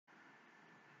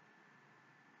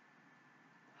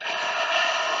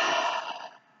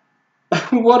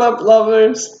What up,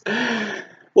 lovers?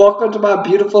 Welcome to my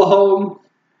beautiful home.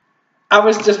 I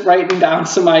was just writing down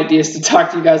some ideas to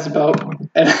talk to you guys about,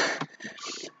 and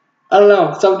I don't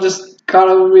know, something just caught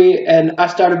over me, and I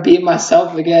started being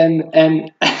myself again,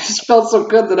 and I just felt so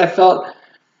good that I felt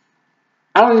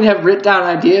I don't even have written down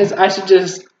ideas. I should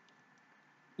just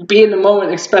be in the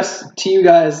moment, express to you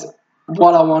guys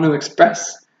what I want to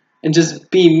express, and just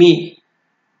be me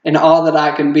and all that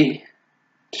I can be,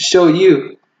 to show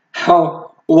you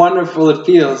how wonderful it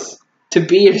feels to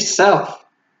be yourself.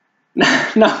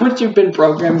 Not what you've been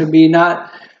programmed to be, not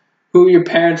who your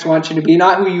parents want you to be,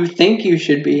 not who you think you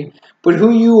should be, but who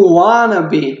you want to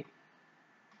be.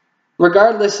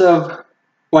 Regardless of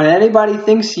what anybody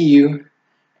thinks of you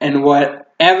and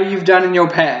whatever you've done in your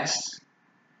past,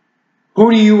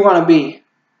 who do you want to be?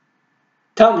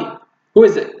 Tell me, who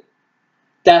is it?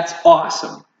 That's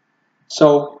awesome.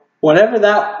 So whatever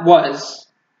that was,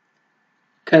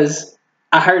 because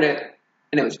I heard it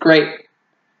and it was great,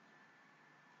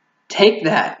 take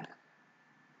that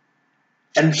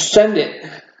and send it.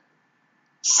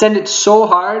 Send it so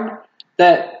hard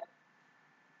that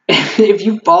if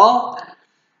you fall,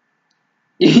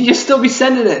 you'll still be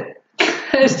sending it.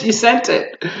 Because you sent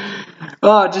it.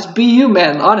 Oh, just be you,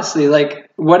 man. Honestly, like,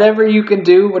 whatever you can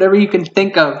do, whatever you can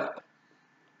think of,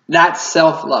 that's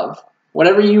self-love.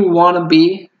 Whatever you want to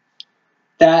be,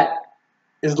 that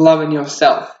is loving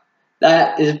yourself.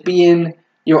 That is being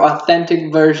your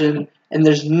authentic version. And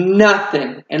there's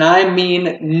nothing, and I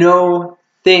mean no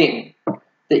thing,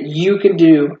 that you can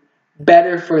do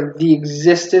better for the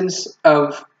existence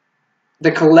of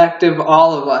the collective,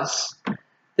 all of us,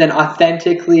 than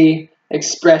authentically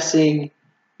expressing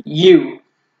you.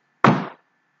 And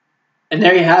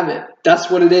there you have it. That's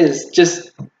what it is.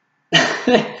 Just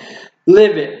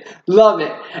live it, love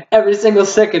it, every single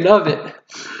second of it.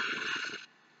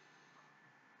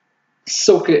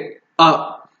 Soak it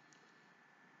up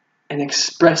and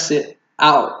express it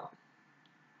out.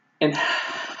 And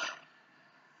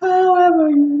however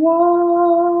you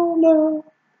wanna.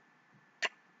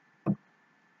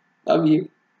 Love you.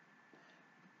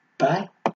 Bye.